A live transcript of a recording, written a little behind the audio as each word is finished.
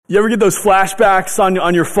You ever get those flashbacks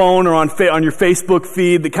on your phone or on your Facebook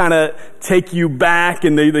feed that kind of take you back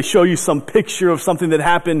and they show you some picture of something that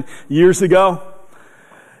happened years ago?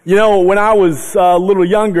 You know, when I was a little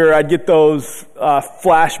younger, I'd get those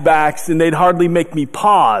flashbacks and they'd hardly make me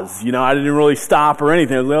pause. You know, I didn't really stop or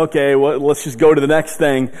anything. I was like, okay, well, let's just go to the next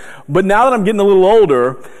thing. But now that I'm getting a little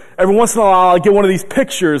older, every once in a while I get one of these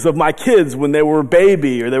pictures of my kids when they were a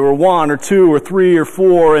baby or they were 1 or 2 or 3 or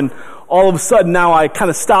 4, and all of a sudden now I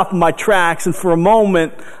kind of stop in my tracks, and for a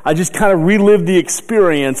moment I just kind of relive the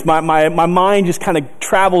experience. My mind just kind of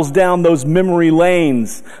travels down those memory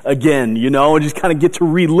lanes again, you know, and just kind of get to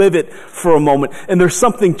relive it for a moment. And there's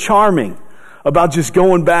something charming about just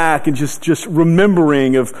going back and just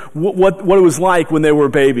remembering of what it was like when they were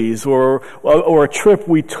babies, or a trip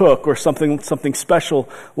we took, or something special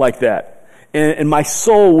like that. And my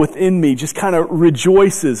soul within me just kind of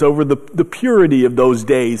rejoices over the purity of those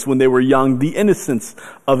days when they were young, the innocence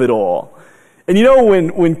of it all. And you know,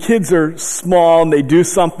 when kids are small and they do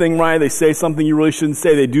something, right, they say something you really shouldn't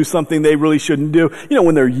say, they do something they really shouldn't do. You know,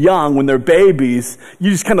 when they're young, when they're babies,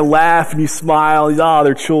 you just kind of laugh and you smile,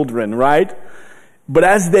 they're children, right? But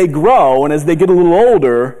as they grow and as they get a little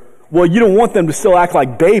older, well, you don't want them to still act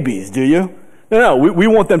like babies, do you? No, we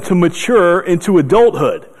want them to mature into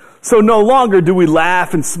adulthood. So no longer do we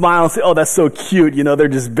laugh and smile and say, oh, that's so cute, you know, they're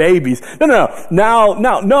just babies.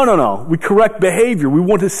 No. We correct behavior. We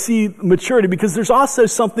want to see maturity, because there's also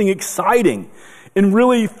something exciting and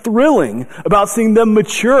really thrilling about seeing them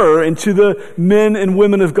mature into the men and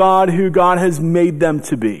women of God who God has made them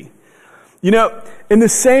to be. You know, in the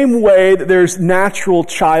same way that there's natural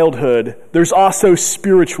childhood, there's also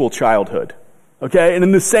spiritual childhood. Okay, and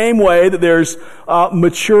in the same way that there's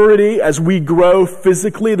maturity as we grow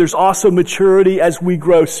physically, there's also maturity as we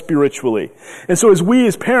grow spiritually. And so as we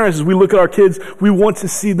as parents, as we look at our kids, we want to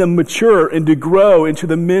see them mature and to grow into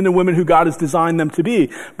the men and women who God has designed them to be.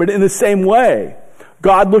 But in the same way,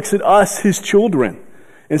 God looks at us, His children,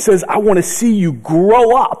 and says, I want to see you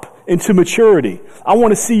grow up into maturity. I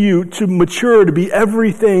want to see you to mature to be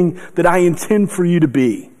everything that I intend for you to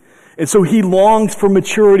be. And so He longs for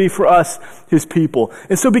maturity for us, His people.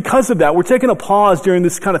 And so because of that, we're taking a pause during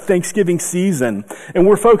this kind of Thanksgiving season, and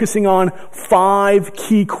we're focusing on 5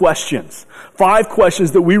 key questions. 5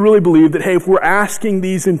 questions that we really believe that, hey, if we're asking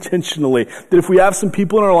these intentionally, that if we have some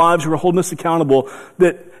people in our lives who are holding us accountable,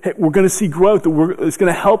 that hey, we're going to see growth, that it's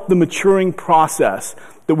going to help the maturing process,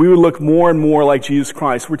 that we would look more and more like Jesus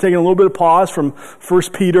Christ. We're taking a little bit of pause from 1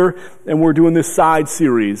 Peter, and we're doing this side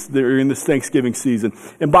series during this Thanksgiving season.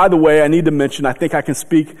 And by the way, I need to mention, I think I can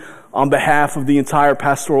speak on behalf of the entire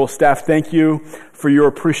pastoral staff. Thank you for your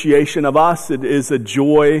appreciation of us. It is a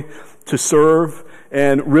joy to serve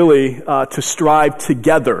and really to strive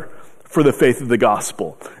together for the faith of the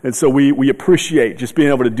gospel. And so we appreciate just being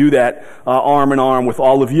able to do that arm in arm with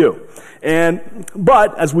all of you.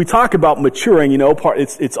 But as we talk about maturing, you know,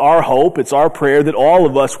 it's our hope, it's our prayer that all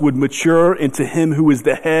of us would mature into Him who is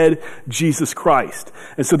the head, Jesus Christ.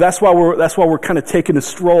 And so that's why we're kind of taking a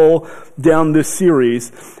stroll down this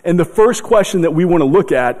series. And the first question that we want to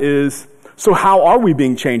look at is, so how are we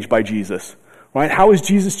being changed by Jesus? Right? How is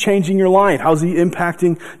Jesus changing your life? How is He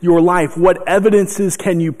impacting your life? What evidences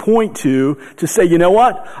can you point to say, you know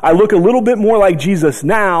what? I look a little bit more like Jesus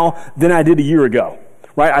now than I did a year ago.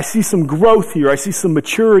 Right? I see some growth here. I see some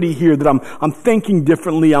maturity here, that I'm thinking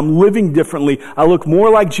differently. I'm living differently. I look more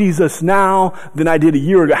like Jesus now than I did a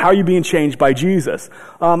year ago. How are you being changed by Jesus?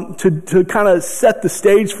 To kind of set the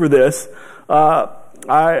stage for this,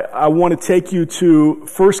 I want to take you to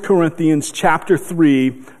 1 Corinthians chapter 3,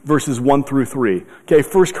 verses 1 through 3. Okay,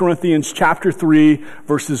 1 Corinthians chapter 3,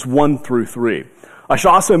 verses 1 through 3. I should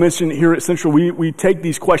also mention here at Central, we take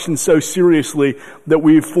these questions so seriously that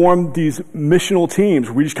we've formed these missional teams.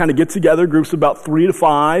 We just kind of get together, groups of about 3 to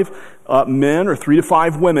 5 men or 3 to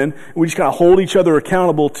 5 women, and we just kind of hold each other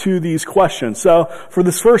accountable to these questions. So for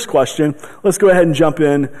this first question, let's go ahead and jump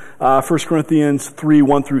in. 1 Corinthians 3,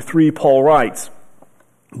 1 through 3, Paul writes,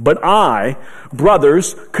 "But I,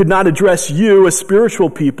 brothers, could not address you as spiritual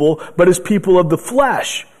people, but as people of the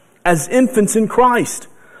flesh, as infants in Christ.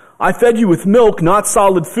 I fed you with milk, not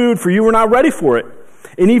solid food, for you were not ready for it.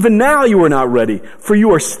 And even now you are not ready, for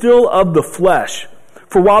you are still of the flesh.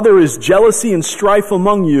 For while there is jealousy and strife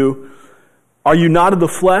among you, are you not of the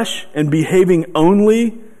flesh and behaving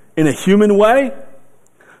only in a human way?"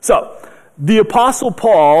 So, the Apostle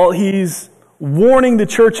Paul, he's warning the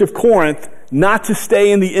church of Corinth not to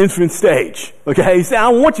stay in the infant stage. Okay? He said,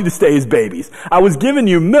 I don't want you to stay as babies. I was giving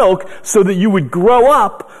you milk so that you would grow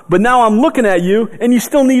up, but now I'm looking at you and you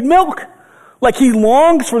still need milk. Like he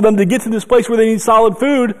longs for them to get to this place where they need solid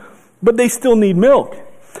food, but they still need milk.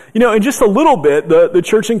 In just a little bit, the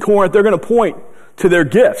church in Corinth, they're going to point to their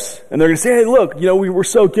gifts. And they're going to say, hey, look, we were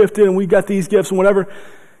so gifted and we got these gifts and whatever.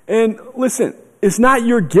 And listen, it's not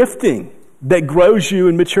your gifting that grows you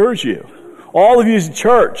and matures you. All of you as a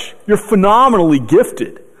church, you're phenomenally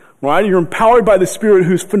gifted, right? You're empowered by the Spirit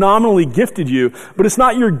who's phenomenally gifted you, but it's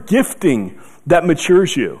not your gifting that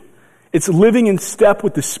matures you. It's living in step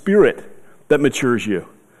with the Spirit that matures you.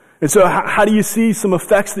 And so how do you see some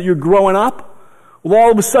effects that you're growing up? Well,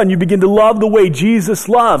 all of a sudden you begin to love the way Jesus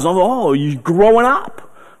loves. Oh, you're growing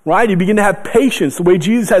up, right? You begin to have patience the way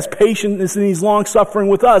Jesus has patience and he's long suffering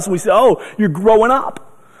with us. And we say, oh, you're growing up.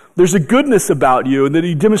 There's a goodness about you, and that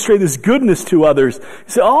you demonstrate this goodness to others. You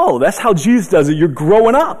say, oh, that's how Jesus does it. You're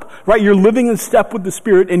growing up, right? You're living in step with the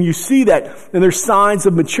Spirit, and you see that, and there's signs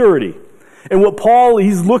of maturity. And what Paul,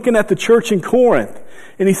 he's looking at the church in Corinth,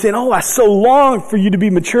 and he's saying, oh, I so long for you to be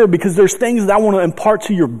mature because there's things that I want to impart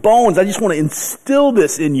to your bones. I just want to instill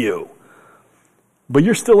this in you. But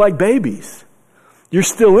you're still like babies. You're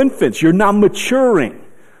still infants. You're not maturing.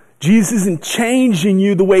 Jesus isn't changing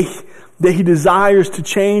you the way that he desires to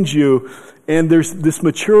change you, and there's this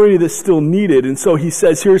maturity that's still needed. And so he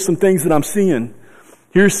says, here's some things that I'm seeing.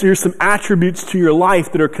 Here's some attributes to your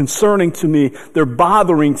life that are concerning to me. They're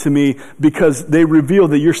bothering to me because they reveal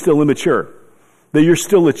that you're still immature, that you're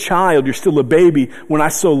still a child, you're still a baby, when I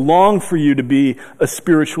so long for you to be a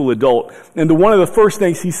spiritual adult. And one of the first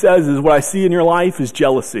things he says is, what I see in your life is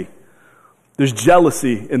jealousy. There's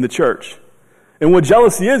jealousy in the church. And what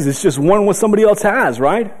jealousy is, it's just wanting what somebody else has,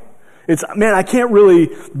 right? It's, man, I can't really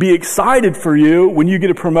be excited for you when you get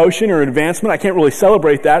a promotion or advancement. I can't really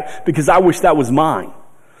celebrate that because I wish that was mine.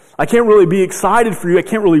 I can't really be excited for you. I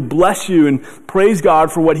can't really bless you and praise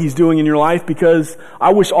God for what he's doing in your life because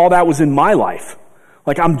I wish all that was in my life.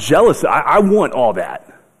 Like, I'm jealous. I want all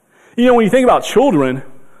that. When you think about children,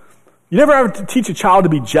 you never have to teach a child to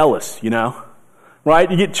be jealous,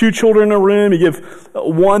 right? You get two children in a room, you give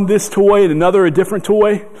one this toy and another a different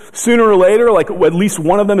toy. Sooner or later, at least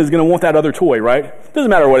one of them is going to want that other toy, right?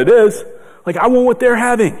 Doesn't matter what it is. I want what they're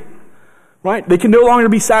having, right? They can no longer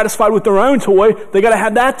be satisfied with their own toy. They got to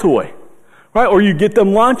have that toy, right? Or you get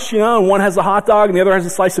them lunch, and one has a hot dog and the other has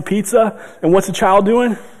a slice of pizza. And what's the child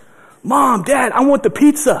doing? Mom, Dad, I want the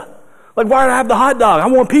pizza. Why did I have the hot dog? I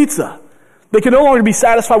want pizza. They can no longer be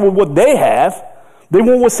satisfied with what they have. They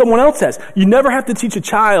want what someone else has. You never have to teach a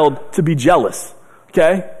child to be jealous,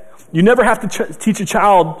 okay? You never have to teach a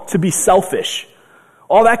child to be selfish.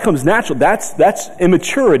 All that comes natural. That's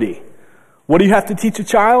immaturity. What do you have to teach a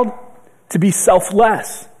child? To be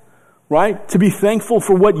selfless, right? To be thankful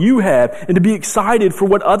for what you have and to be excited for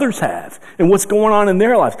what others have and what's going on in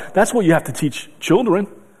their lives. That's what you have to teach children.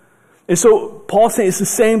 And so Paul's saying it's the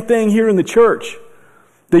same thing here in the church.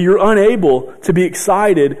 That you're unable to be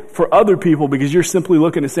excited for other people because you're simply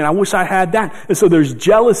looking and saying, I wish I had that. And so there's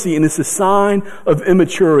jealousy, and it's a sign of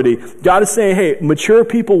immaturity. God is saying, hey, mature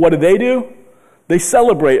people, what do? They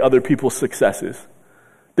celebrate other people's successes.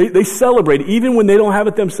 They celebrate even when they don't have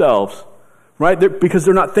it themselves, right? Because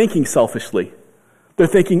they're not thinking selfishly. They're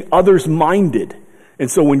thinking others-minded. And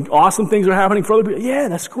so when awesome things are happening for other people, yeah,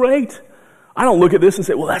 that's great. I don't look at this and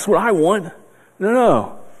say, well, that's what I want.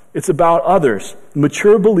 No. It's about others.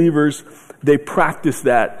 Mature believers, they practice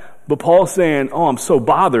that. But Paul's saying, oh, I'm so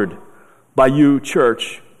bothered by you,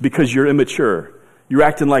 church, because you're immature. You're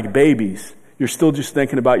acting like babies. You're still just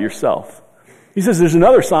thinking about yourself. He says there's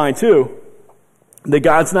another sign, too, that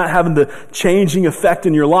God's not having the changing effect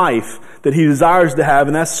in your life that he desires to have,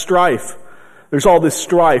 and that's strife. There's all this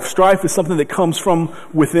strife. Strife is something that comes from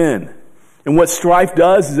within. And what strife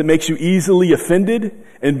does is it makes you easily offended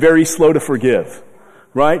and very slow to forgive.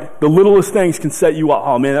 Right? The littlest things can set you up.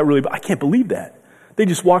 Oh man, I can't believe that. They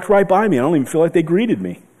just walked right by me. I don't even feel like they greeted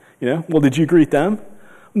me. Well, did you greet them?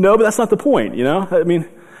 No, but that's not the point,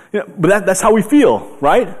 but that's how we feel,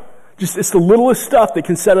 right? It's the littlest stuff that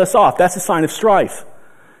can set us off. That's a sign of strife.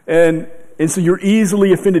 And so you're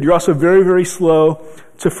easily offended. You're also very, very slow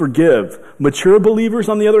to forgive. Mature believers,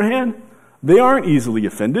 on the other hand, they aren't easily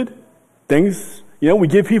offended. We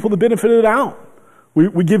give people the benefit of the doubt.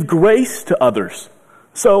 We give grace to others.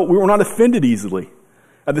 So we're not offended easily.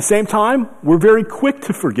 At the same time, we're very quick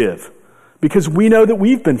to forgive because we know that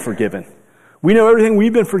we've been forgiven. We know everything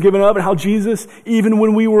we've been forgiven of and how Jesus, even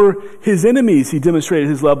when we were his enemies, he demonstrated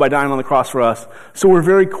his love by dying on the cross for us. So we're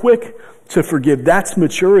very quick to forgive. That's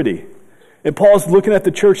maturity. And Paul's looking at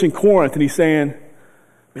the church in Corinth and he's saying,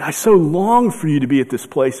 I so long for you to be at this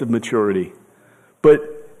place of maturity, but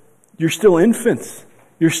you're still infants.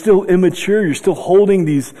 You're still immature. You're still holding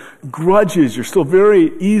these grudges. You're still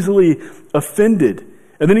very easily offended.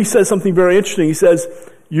 And then he says something very interesting. He says,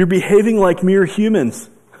 you're behaving like mere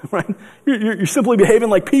humans right? You're simply behaving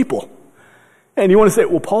like people. And you want to say,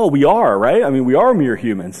 well, Paul, we are, right? I mean, we are mere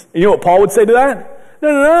humans. And you know what Paul would say to that?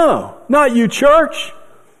 No, not you, church.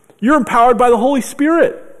 You're empowered by the Holy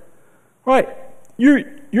Spirit, right?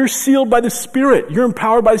 You're sealed by the Spirit. You're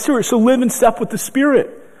empowered by the Spirit. So live in step with the Spirit.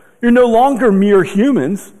 You're no longer mere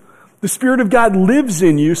humans. The Spirit of God lives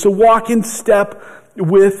in you, so walk in step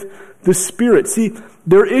with the Spirit. See,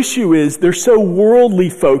 their issue is they're so worldly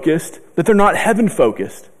focused that they're not heaven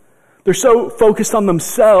focused. They're so focused on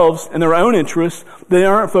themselves and their own interests, they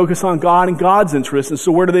aren't focused on God and God's interests. And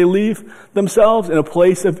so where do they leave themselves? In a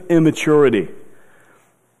place of immaturity.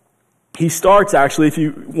 He starts, actually, if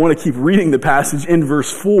you want to keep reading the passage, in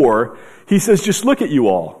verse 4, he says, just look at you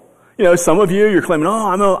all. You know, some of you, you're claiming,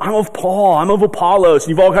 oh, I'm of Paul, I'm of Apollos, and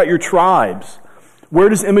you've all got your tribes. Where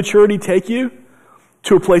does immaturity take you?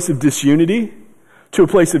 To a place of disunity, to a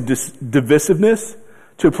place of divisiveness,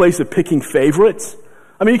 to a place of picking favorites.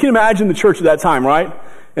 I mean, you can imagine the church at that time, right?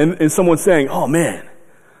 And someone saying, oh man,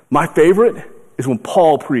 my favorite is when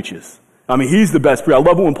Paul preaches. I mean, he's the best preacher. I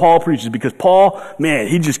love it when Paul preaches because Paul, man,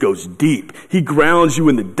 he just goes deep. He grounds you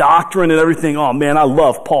in the doctrine and everything. Oh man, I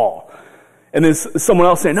love Paul. And then someone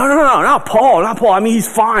else saying, no, not Paul. I mean, he's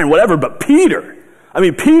fine, whatever, but Peter. I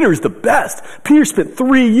mean, Peter's the best. Peter spent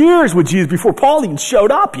 3 years with Jesus before Paul even showed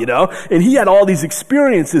up, you know, and he had all these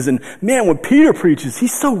experiences. And man, when Peter preaches,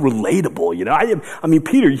 he's so relatable, you know. I mean,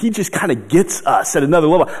 Peter, he just kind of gets us at another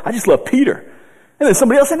level. I just love Peter. And then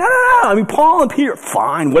somebody else said, no. I mean, Paul and Peter,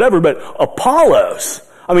 fine, whatever, but Apollos,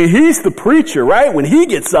 I mean, he's the preacher, right? When he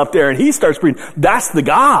gets up there and he starts preaching, that's the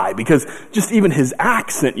guy, because just even his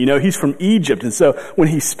accent, you know, he's from Egypt. And so when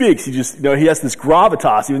he speaks, he just, you know, he has this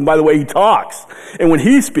gravitas, even by the way he talks. And when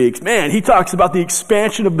he speaks, man, he talks about the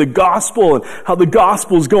expansion of the gospel and how the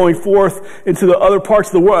gospel is going forth into the other parts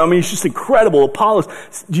of the world. I mean, it's just incredible. Apollos,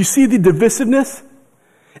 do you see the divisiveness?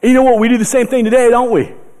 And you know what? We do the same thing today, don't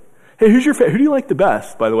we? Hey, who do you like the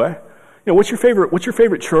best, by the way? You know, what's your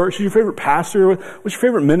favorite church? Who's your favorite pastor? What's your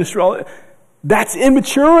favorite ministry? That's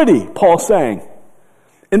immaturity, Paul's saying.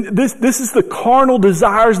 And this is the carnal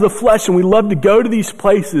desires of the flesh, and we love to go to these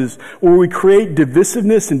places where we create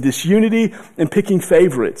divisiveness and disunity and picking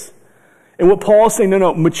favorites. And what Paul's saying,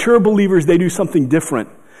 no, mature believers, they do something different.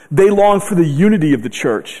 They long for the unity of the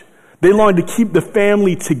church. They long to keep the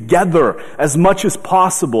family together as much as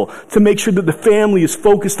possible, to make sure that the family is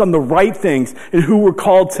focused on the right things and who we're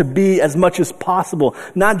called to be as much as possible.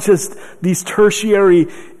 Not just these tertiary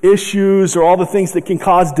issues or all the things that can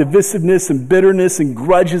cause divisiveness and bitterness and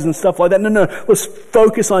grudges and stuff like that. No, let's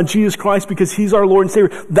focus on Jesus Christ because He's our Lord and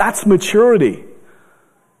Savior. That's maturity.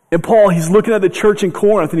 And Paul, he's looking at the church in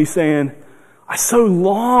Corinth and he's saying, I so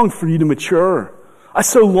long for you to mature. I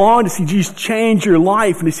so long to see Jesus change your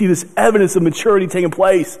life and to see this evidence of maturity taking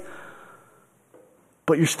place.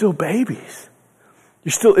 But you're still babies.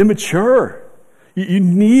 You're still immature. You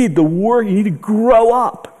need the work. You need to grow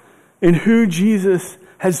up in who Jesus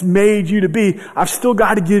has made you to be. I've still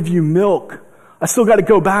got to give you milk. I still got to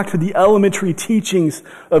go back to the elementary teachings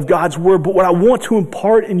of God's Word. But what I want to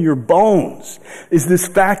impart in your bones is this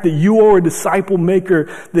fact that you are a disciple maker,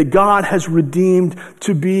 that God has redeemed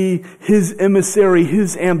to be His emissary,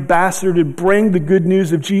 His ambassador, to bring the good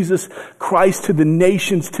news of Jesus Christ to the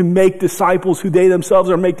nations, to make disciples who they themselves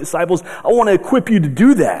are make disciples. I want to equip you to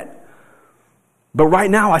do that. But right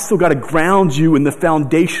now, I still got to ground you in the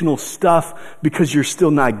foundational stuff because you're still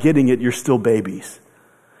not getting it. You're still babies.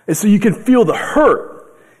 And so you can feel the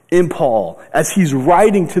hurt in Paul as he's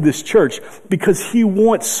writing to this church because he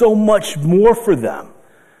wants so much more for them.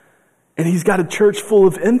 And he's got a church full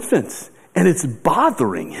of infants and it's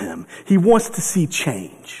bothering him. He wants to see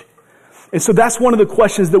change. And so that's one of the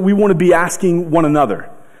questions that we want to be asking one another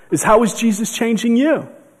is, how is Jesus changing you?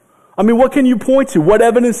 I mean, what can you point to? What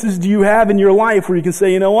evidences do you have in your life where you can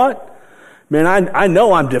say, you know what? Man, I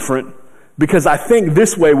know I'm different because I think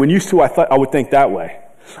this way when used to I would think that way.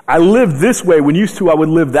 I live this way when used to I would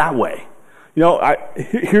live that way. You know,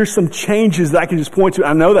 here's some changes that I can just point to.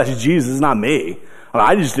 I know that's Jesus, it's not me.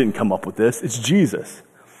 I just didn't come up with this. It's Jesus.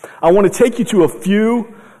 I want to take you to a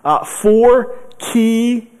few, 4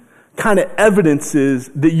 key kind of evidences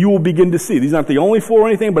that you will begin to see. These aren't the only 4 or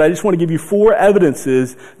anything, but I just want to give you 4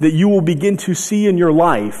 evidences that you will begin to see in your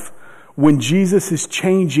life when Jesus is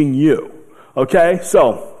changing you. Okay?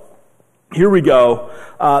 So, here we go.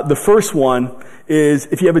 The first one is,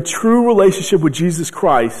 if you have a true relationship with Jesus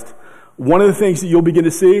Christ, one of the things that you'll begin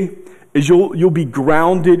to see is you'll be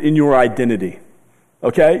grounded in your identity.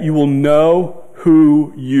 Okay? You will know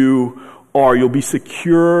who you are. You'll be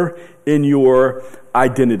secure in your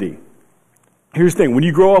identity. Here's the thing. When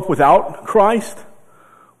you grow up without Christ,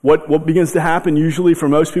 What begins to happen usually for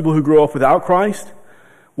most people who grow up without Christ?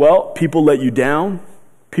 Well, people let you down.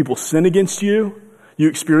 People sin against you. You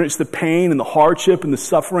experience the pain and the hardship and the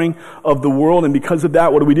suffering of the world. And because of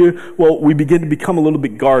that, what do? Well, we begin to become a little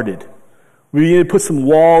bit guarded. We begin to put some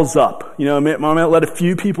walls up. I might let a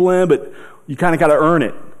few people in, but you kind of got to earn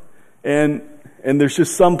it. And there's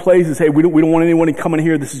just some places, hey, we don't want anyone coming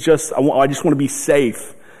here. This is just, I just want to be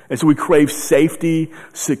safe. And so we crave safety,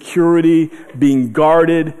 security, being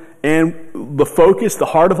guarded. And the focus, the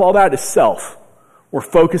heart of all that is self. We're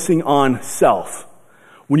focusing on self.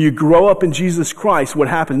 When you grow up in Jesus Christ, what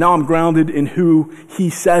happens? Now I'm grounded in who He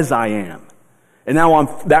says I am. And now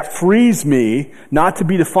that frees me not to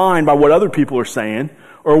be defined by what other people are saying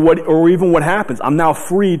or even what happens. I'm now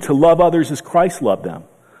free to love others as Christ loved them.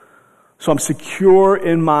 So I'm secure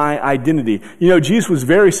in my identity. Jesus was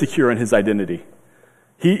very secure in His identity.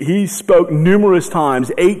 He spoke numerous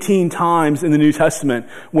times, 18 times in the New Testament,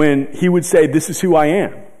 when He would say, this is who I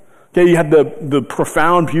am. Okay, you have the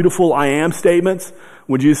profound, beautiful I am statements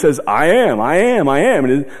when Jesus says, I am.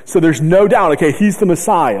 And so there's no doubt, okay, He's the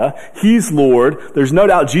Messiah. He's Lord. There's no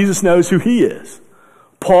doubt Jesus knows who He is.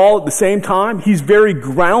 Paul, at the same time, he's very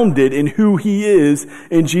grounded in who he is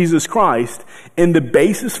in Jesus Christ. And the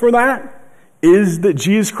basis for that is that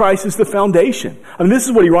Jesus Christ is the foundation. This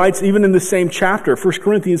is what he writes even in the same chapter, 1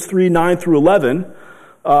 Corinthians 3, 9 through 11.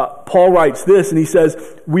 Paul writes this, and he says,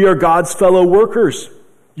 we are God's fellow workers.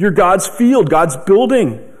 You're God's field, God's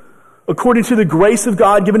building. According to the grace of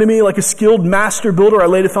God given to me, like a skilled master builder, I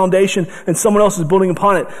laid a foundation and someone else is building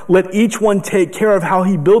upon it. Let each one take care of how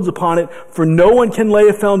he builds upon it, for no one can lay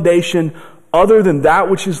a foundation other than that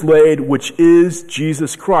which is laid, which is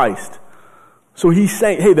Jesus Christ. So he's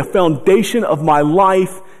saying, hey, the foundation of my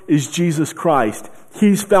life is Jesus Christ.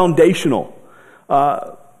 He's foundational.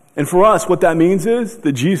 And for us, what that means is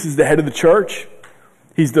that Jesus is the head of the church.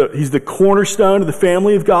 He's the cornerstone of the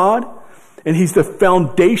family of God. And He's the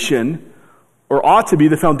foundation, or ought to be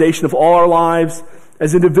the foundation of all our lives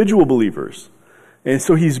as individual believers. And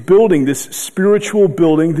so He's building this spiritual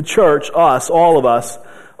building, the church, us, all of us,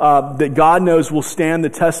 that God knows will stand the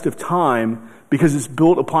test of time because it's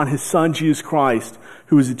built upon His Son, Jesus Christ,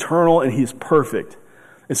 who is eternal and He is perfect.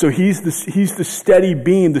 And so He's the steady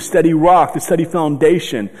beam, the steady rock, the steady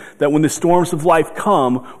foundation that when the storms of life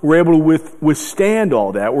come, we're able to withstand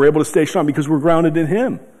all that. We're able to stay strong because we're grounded in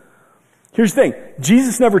Him. Here's the thing.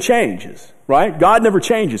 Jesus never changes, right? God never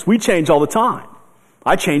changes. We change all the time.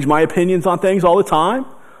 I change my opinions on things all the time.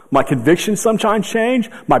 My convictions sometimes change.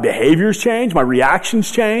 My behaviors change. My reactions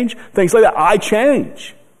change. Things like that. I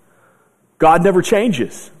change. God never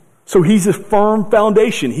changes. So He's a firm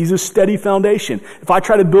foundation. He's a steady foundation. If I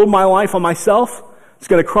try to build my life on myself, it's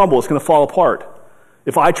going to crumble. It's going to fall apart.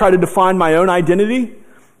 If I try to define my own identity,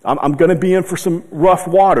 I'm going to be in for some rough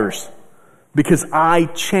waters because I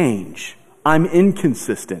change. I'm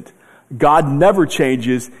inconsistent. God never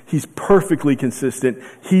changes. He's perfectly consistent.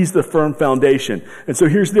 He's the firm foundation. And so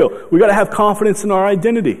here's the deal. We got to have confidence in our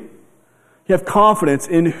identity. You have confidence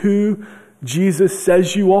in who Jesus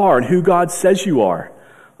says you are and who God says you are.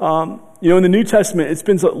 In the New Testament, it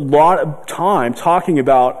spends a lot of time talking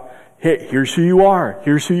about, hey, here's who you are.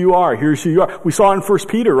 Here's who you are. Here's who you are. We saw it in 1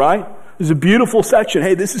 Peter, right? There's a beautiful section.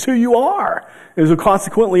 Hey, this is who you are. And so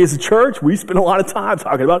consequently, as a church, we spend a lot of time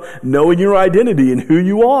talking about knowing your identity and who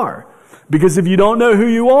you are. Because if you don't know who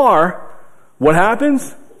you are, what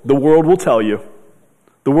happens? The world will tell you.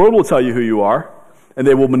 The world will tell you who you are. And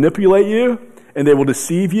they will manipulate you. And they will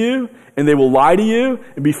deceive you. And they will lie to you.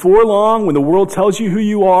 And before long, when the world tells you who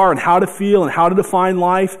you are and how to feel and how to define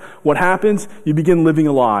life, what happens? You begin living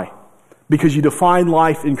a lie. Because you define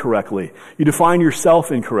life incorrectly. You define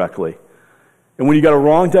yourself incorrectly. And when you got a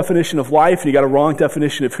wrong definition of life and you got a wrong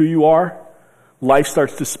definition of who you are, life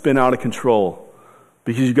starts to spin out of control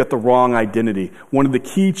because you got the wrong identity. One of the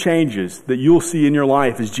key changes that you'll see in your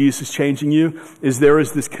life as Jesus is changing you is there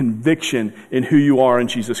is this conviction in who you are in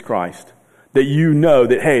Jesus Christ. That you know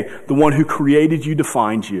that, hey, the one who created you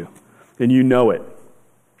defines you, and you know it.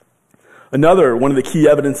 Another one of the key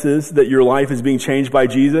evidences that your life is being changed by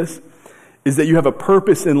Jesus is that you have a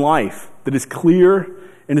purpose in life that is clear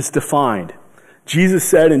and is defined. Jesus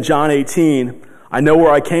said in John 18, I know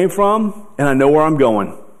where I came from and I know where I'm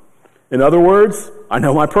going. In other words, I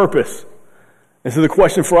know my purpose. And so the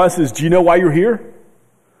question for us is, do you know why you're here?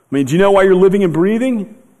 Do you know why you're living and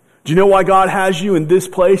breathing? Do you know why God has you in this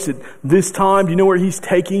place at this time? Do you know where He's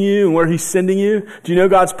taking you and where He's sending you? Do you know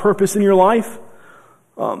God's purpose in your life?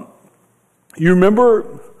 You remember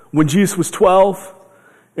when Jesus was 12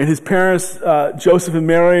 and And his parents, Joseph and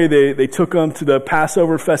Mary, they took him to the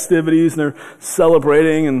Passover festivities, and they're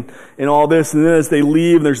celebrating and all this. And then as they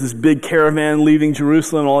leave, there's this big caravan leaving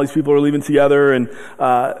Jerusalem. All these people are leaving together, and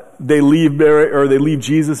they leave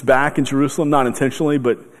Jesus back in Jerusalem, not intentionally,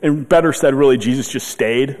 and better said, really, Jesus just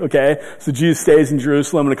stayed. Okay, so Jesus stays in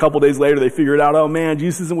Jerusalem, and a couple days later, they figure it out. Oh man,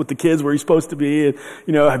 Jesus isn't with the kids where he's supposed to be.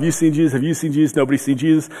 And, have you seen Jesus? Have you seen Jesus? Nobody's seen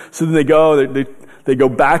Jesus. So then they go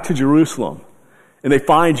back to Jerusalem. And they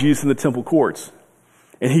find Jesus in the temple courts.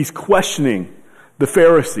 And he's questioning the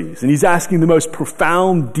Pharisees. And he's asking the most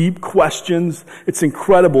profound, deep questions. It's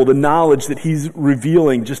incredible, the knowledge that he's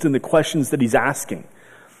revealing just in the questions that he's asking.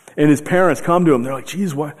 And his parents come to him. They're like,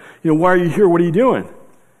 Jesus, why are you here? What are you doing?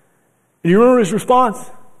 And you remember his response?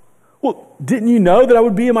 Well, didn't you know that I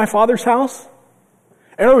would be in my Father's house?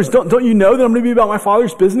 In other words, don't you know that I'm going to be about my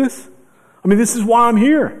Father's business? I mean, this is why I'm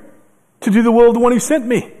here. To do the will of the one who sent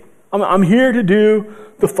me. I'm here to do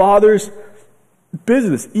the Father's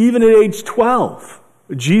business. Even at age 12,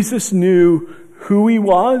 Jesus knew who he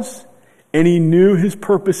was, and he knew his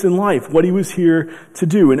purpose in life, what he was here to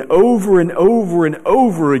do. And over and over and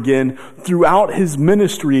over again, throughout his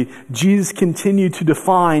ministry, Jesus continued to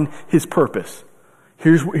define his purpose.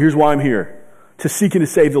 Here's why I'm here, to seek and to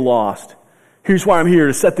save the lost. Here's why I'm here,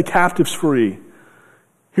 to set the captives free.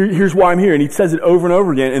 Here's why I'm here. And he says it over and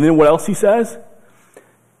over again. And then what else he says?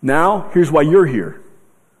 Now, here's why you're here.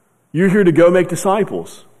 You're here to go make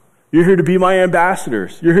disciples. You're here to be my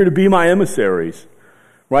ambassadors. You're here to be my emissaries.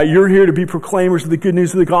 Right? You're here to be proclaimers of the good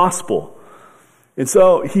news of the gospel. And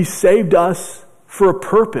so he saved us for a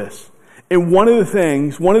purpose. And one of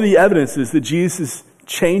the evidences that Jesus is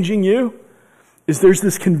changing you is there's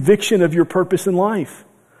this conviction of your purpose in life.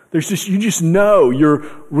 You just know your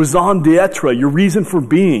raison d'etre, your reason for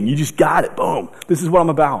being. You just got it. Boom. This is what I'm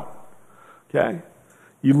about. Okay?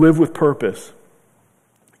 You live with purpose.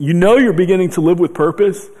 You know you're beginning to live with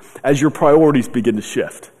purpose as your priorities begin to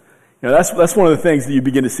shift. That's one of the things that you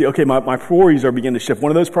begin to see. Okay, my priorities are beginning to shift.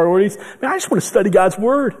 One of those priorities, I just want to study God's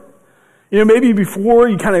Word. Maybe before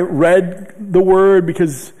you kind of read the Word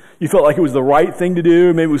because you felt like it was the right thing to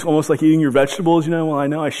do. Maybe it was almost like eating your vegetables. I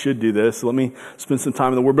know I should do this, so let me spend some time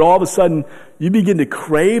in the Word. But all of a sudden, you begin to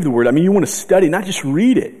crave the Word. You want to study, not just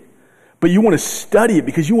read it. But you want to study it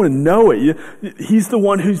because you want to know it. He's the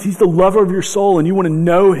one he's the lover of your soul, and you want to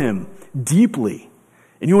know him deeply.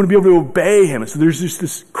 And you want to be able to obey him. And so there's just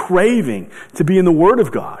this craving to be in the Word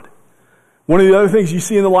of God. One of the other things you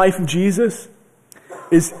see in the life of Jesus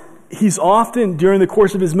is he's often, during the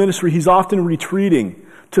course of his ministry, he's often retreating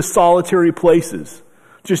to solitary places.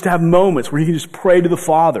 Just to have moments where he can just pray to the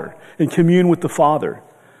Father and commune with the Father.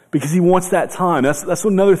 Because he wants that time. That's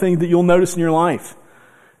another thing that you'll notice in your life.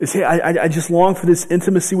 Is, hey, I just long for this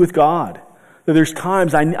intimacy with God. That there's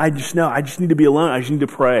times I just know I just need to be alone. I just need to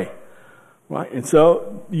pray. Right? And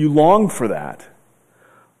so you long for that.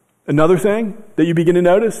 Another thing that you begin to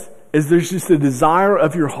notice is there's just a desire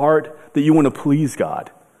of your heart that you want to please God.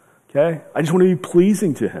 Okay? I just want to be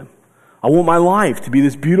pleasing to him. I want my life to be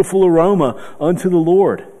this beautiful aroma unto the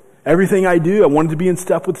Lord. Everything I do, I want it to be in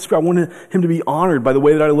step with the Spirit. I want him to be honored by the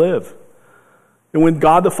way that I live. And when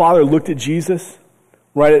God the Father looked at Jesus,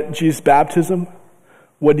 right at Jesus' baptism,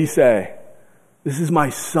 what did he say? This is my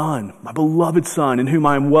Son, my beloved Son, in whom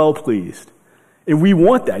I am well pleased. And we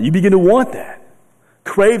want that. You begin to want that.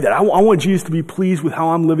 Crave that. I want Jesus to be pleased with how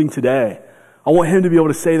I'm living today. I want him to be able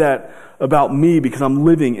to say that about me because I'm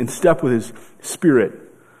living in step with his Spirit.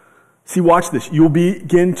 See, watch this. You'll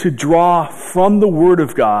begin to draw from the Word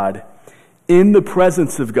of God in the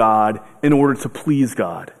presence of God in order to please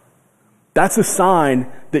God. That's a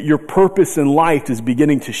sign that your purpose in life is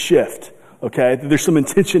beginning to shift. Okay? There's some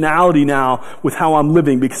intentionality now with how I'm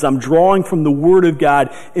living because I'm drawing from the Word of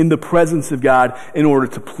God in the presence of God in order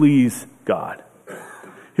to please God.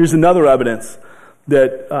 Here's another evidence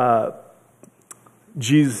that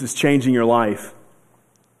Jesus is changing your life.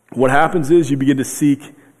 What happens is you begin to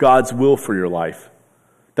seek God's will for your life.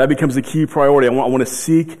 That becomes a key priority. I want to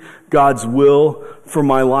seek God's will for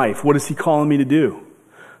my life. What is he calling me to do?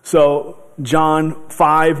 So, John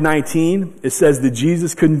 5:19, it says that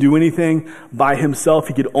Jesus couldn't do anything by himself.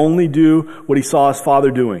 He could only do what he saw his Father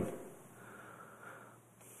doing.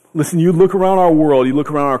 Listen, you look around our world, you look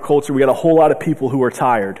around our culture, we got a whole lot of people who are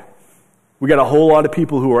tired. We got a whole lot of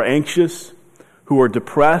people who are anxious, who are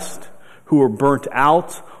depressed, who are burnt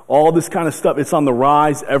out, all this kind of stuff. It's on the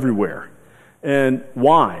rise everywhere. And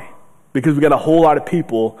why? Because we got a whole lot of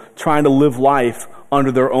people trying to live life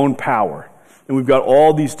under their own power. and we've got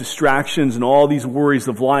all these distractions and all these worries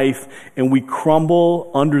of life, and we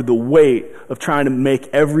crumble under the weight of trying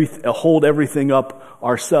to hold everything up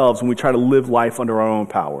ourselves, and we try to live life under our own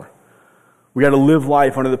power. We got to live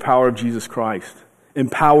life under the power of Jesus Christ,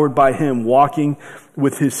 empowered by Him, walking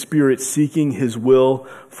with His Spirit, seeking His will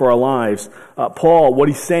for our lives. Paul, what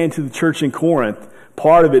he's saying to the church in Corinth,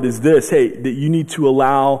 part of it is this, that you need to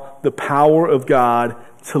allow the power of God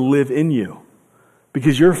to live in you.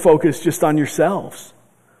 Because you're focused just on yourselves.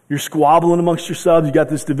 You're squabbling amongst yourselves. You got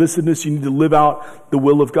this divisiveness. You need to live out the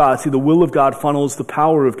will of God. See, the will of God funnels the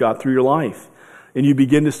power of God through your life. And you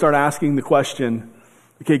begin to start asking the question,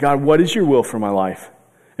 okay, God, what is your will for my life?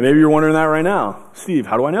 And maybe you're wondering that right now. Steve,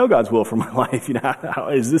 how do I know God's will for my life?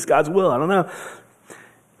 Is this God's will? I don't know.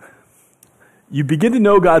 You begin to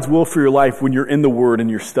know God's will for your life when you're in the Word and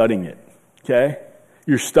you're studying it. Okay?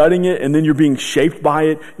 You're studying it, and then you're being shaped by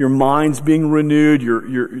it. Your mind's being renewed.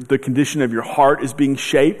 The condition of your heart is being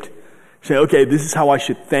shaped. You say, okay, this is how I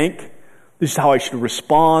should think. This is how I should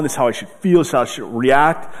respond. This is how I should feel. This is how I should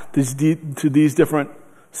react to these different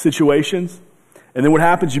situations. And then what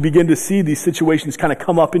happens, you begin to see these situations kind of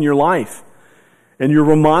come up in your life. And you're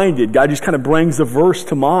reminded. God just kind of brings a verse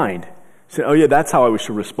to mind. You say, oh yeah, that's how I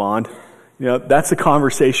should respond. That's the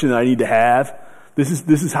conversation that I need to have. This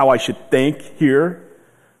is how I should think here.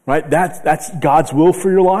 Right? That's God's will for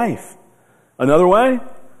your life. Another way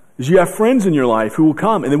is you have friends in your life who will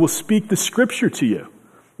come and they will speak the Scripture to you.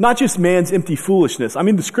 Not just man's empty foolishness. I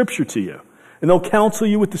mean the Scripture to you. And they'll counsel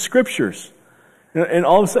you with the Scriptures. And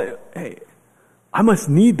all of a sudden, hey, I must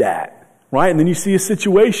need that. Right? And then you see a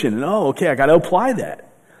situation and okay, I got to apply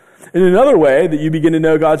that. And another way that you begin to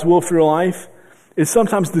know God's will for your life is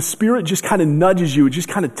sometimes the Spirit just kind of nudges you. It just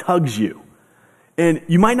kind of tugs you. And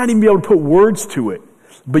you might not even be able to put words to it.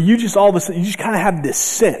 But you just all of a sudden, you just kind of have this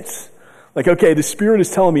sense. Like, okay, the Spirit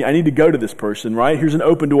is telling me I need to go to this person, right? Here's an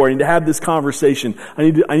open door. I need to have this conversation. I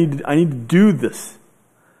need to do this.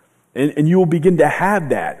 And you will begin to have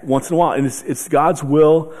that once in a while. And it's God's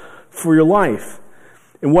will for your life.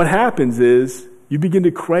 And what happens is you begin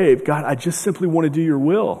to crave, God, I just simply want to do your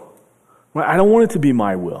will. Right? I don't want it to be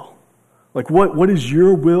my will. Like, what is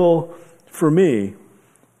your will for me?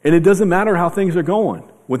 And it doesn't matter how things are going.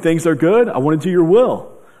 When things are good, I want to do your will.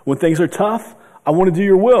 When things are tough, I want to do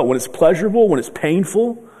your will. When it's pleasurable, when it's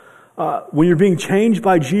painful, when you're being changed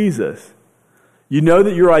by Jesus, you know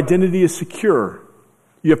that your identity is secure.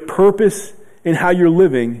 You have purpose in how you're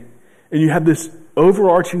living, and you have this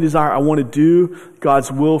overarching desire, I want to do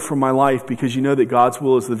God's will for my life because you know that God's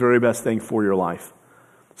will is the very best thing for your life.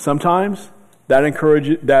 Sometimes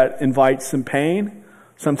that invites some pain.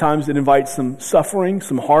 Sometimes it invites some suffering,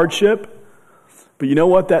 some hardship. But you know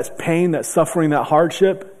what? That pain, that suffering, that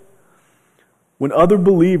hardship, when other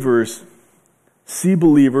believers see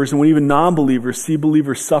believers, and when even non-believers see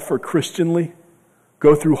believers suffer Christianly,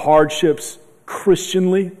 go through hardships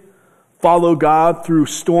Christianly, follow God through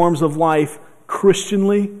storms of life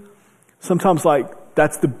Christianly, sometimes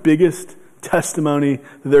that's the biggest testimony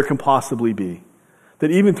that there can possibly be.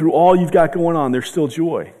 That even through all you've got going on, there's still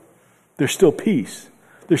joy. There's still peace.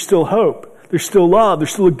 There's still hope. There's still love.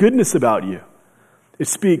 There's still a goodness about you. It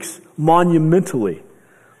speaks monumentally.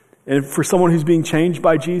 And for someone who's being changed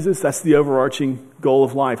by Jesus, that's the overarching goal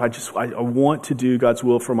of life. I want to do God's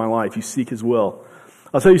will for my life. You seek His will.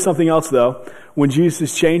 I'll tell you something else though. When Jesus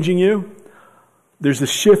is changing you, there's a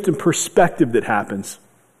shift in perspective that happens.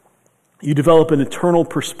 You develop an eternal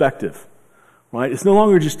perspective. Right? It's no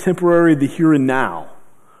longer just temporary, the here and now.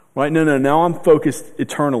 Right? No, now I'm focused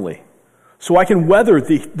eternally. So I can weather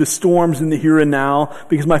the storms in the here and now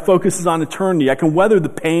because my focus is on eternity. I can weather the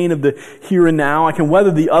pain of the here and now. I can weather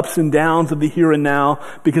the ups and downs of the here and now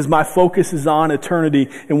because my focus is on eternity.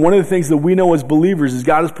 And one of the things that we know as believers is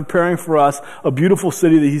God is preparing for us a beautiful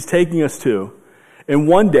city that He's taking us to. And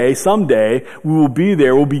one day, someday, we will be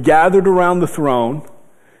there. We'll be gathered around the throne.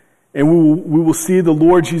 And we will see the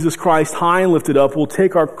Lord Jesus Christ high and lifted up. We'll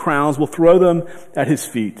take our crowns. We'll throw them at His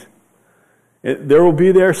feet. There will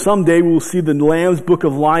be there someday we will see the Lamb's Book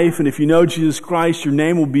of Life, and if you know Jesus Christ, your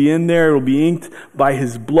name will be in there. It will be inked by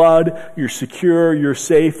His blood. You're secure, you're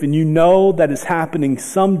safe, and you know that is happening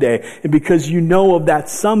someday. And because you know of that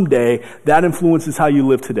someday, that influences how you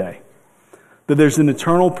live today. That there's an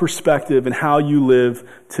eternal perspective in how you live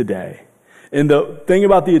today. And the thing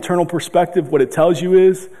about the eternal perspective, what it tells you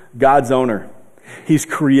is God's owner. He's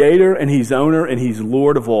creator and He's owner and He's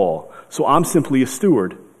Lord of all. So I'm simply a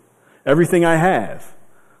steward. Everything I have,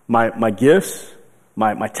 my gifts,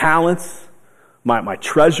 my talents, my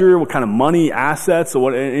treasure, what kind of money, assets,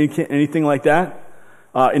 or anything like that,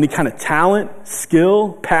 any kind of talent,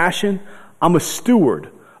 skill, passion, I'm a steward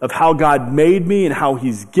of how God made me and how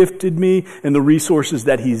He's gifted me and the resources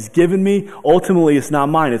that He's given me, ultimately it's not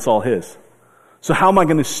mine, it's all His. So how am I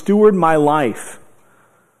going to steward my life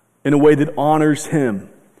in a way that honors Him?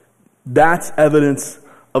 That's evidence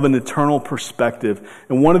of an eternal perspective.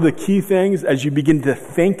 And one of the key things, as you begin to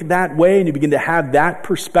think that way and you begin to have that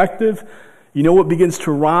perspective, you know what begins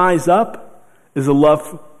to rise up is a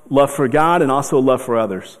love for God and also a love for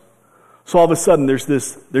others. So all of a sudden there's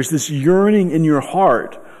this yearning in your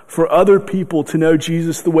heart for other people to know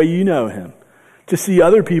Jesus the way you know Him, to see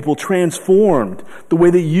other people transformed the way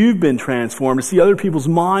that you've been transformed, to see other people's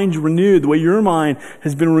minds renewed the way your mind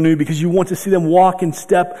has been renewed, because you want to see them walk in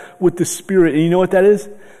step with the Spirit. And you know what that is?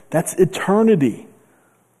 That's eternity.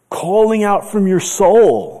 Calling out from your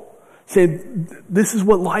soul, saying, this is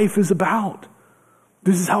what life is about.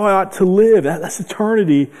 This is how I ought to live. That's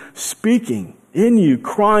eternity speaking in you,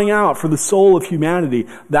 crying out for the soul of humanity.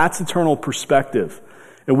 That's eternal perspective.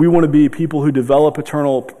 And we want to be people who develop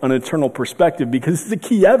an eternal perspective, because it's the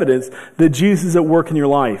key evidence that Jesus is at work in your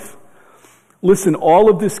life. Listen, all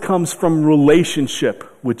of this comes from relationship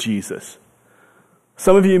with Jesus.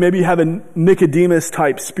 Some of you maybe have a Nicodemus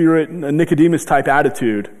type spirit, a Nicodemus type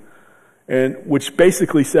attitude, and which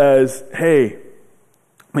basically says, hey,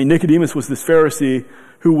 Nicodemus was this Pharisee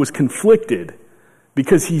who was conflicted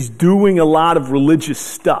because he's doing a lot of religious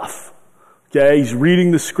stuff. Okay, he's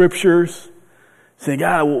reading the scriptures, saying,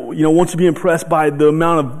 God, wants to be impressed by the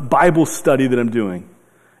amount of Bible study that I'm doing.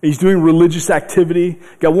 He's doing religious activity.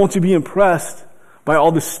 God wants to be impressed by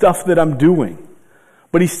all the stuff that I'm doing.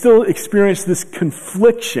 But he still experienced this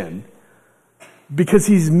confliction because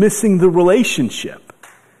he's missing the relationship.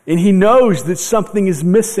 And he knows that something is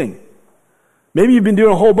missing. Maybe you've been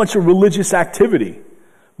doing a whole bunch of religious activity,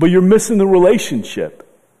 but you're missing the relationship.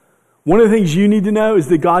 One of the things you need to know is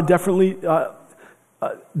that God desperately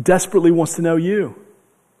wants to know you.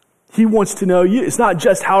 He wants to know you. It's not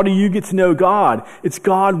just how do you get to know God. It's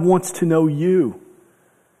God wants to know you.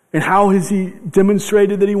 And how has He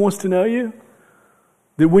demonstrated that He wants to know you?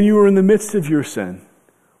 That when you were in the midst of your sin,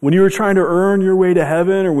 when you were trying to earn your way to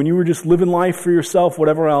heaven, or when you were just living life for yourself,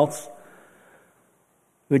 whatever else,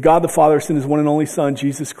 that God the Father sent His one and only Son,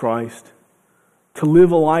 Jesus Christ, to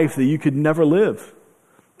live a life that you could never live,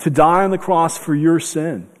 to die on the cross for your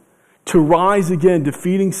sin, to rise again,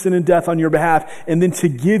 defeating sin and death on your behalf, and then to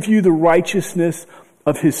give you the righteousness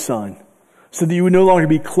of His Son, so that you would no longer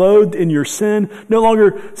be clothed in your sin, no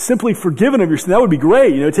longer simply forgiven of your sin. That would be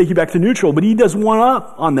great, take you back to neutral, but He does one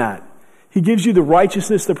up on that. He gives you the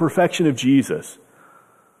righteousness, the perfection of Jesus.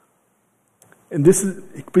 And this is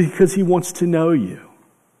because He wants to know you.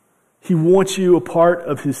 He wants you a part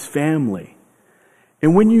of His family.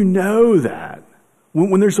 And when you know that,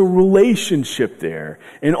 when there's a relationship there,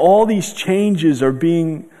 and all these changes are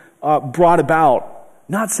being brought about,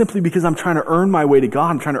 not simply because I'm trying to earn my way to God,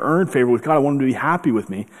 I'm trying to earn favor with God, I want Him to be happy with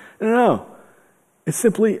me. No. It's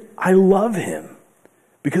simply, I love Him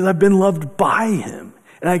because I've been loved by Him,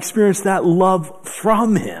 and I experience that love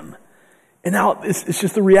from Him. And now it's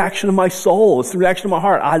just the reaction of my soul. It's the reaction of my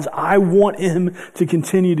heart. As I want Him to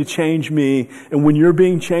continue to change me. And when you're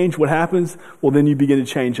being changed, what happens? Well, then you begin to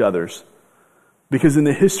change others. Because in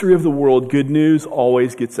the history of the world, good news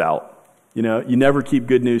always gets out. You never keep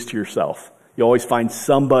good news to yourself. You always find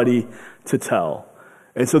somebody to tell.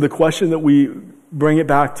 And so the question that we bring it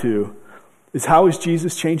back to is, how is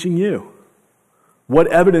Jesus changing you? What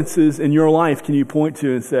evidences in your life can you point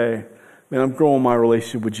to and say, man, I'm growing my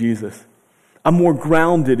relationship with Jesus. I'm more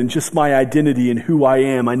grounded in just my identity and who I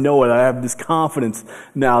am. I know it. I have this confidence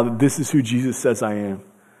now that this is who Jesus says I am.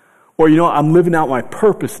 Or, I'm living out my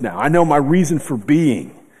purpose now. I know my reason for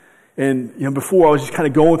being. And, before I was just kind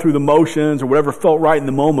of going through the motions or whatever felt right in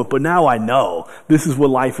the moment, but now I know this is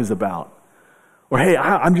what life is about. Or, hey,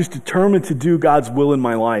 I'm just determined to do God's will in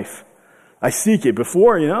my life. I seek it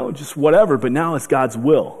before, just whatever, but now it's God's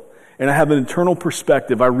will. And I have an eternal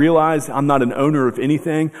perspective. I realize I'm not an owner of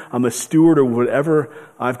anything. I'm a steward of whatever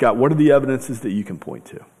I've got. What are the evidences that you can point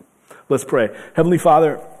to? Let's pray. Heavenly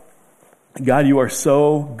Father, God, you are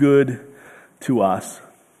so good to us.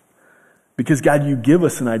 Because, God, you give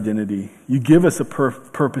us an identity. You give us a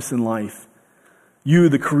purpose in life. You,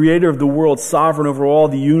 the creator of the world, sovereign over all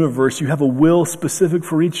the universe, you have a will specific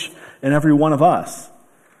for each and every one of us.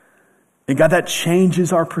 And, God, that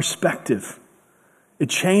changes our perspective. It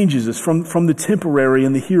changes us from the temporary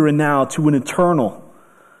and the here and now to an eternal.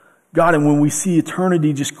 God, and when we see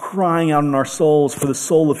eternity just crying out in our souls for the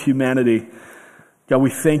soul of humanity, God, we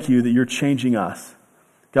thank you that you're changing us.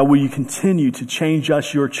 God, will you continue to change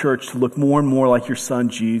us, your church, to look more and more like your Son,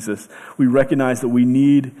 Jesus? We recognize that we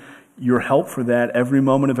need your help for that every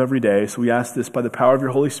moment of every day. So we ask this by the power of your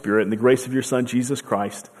Holy Spirit and the grace of your Son, Jesus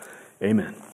Christ. Amen.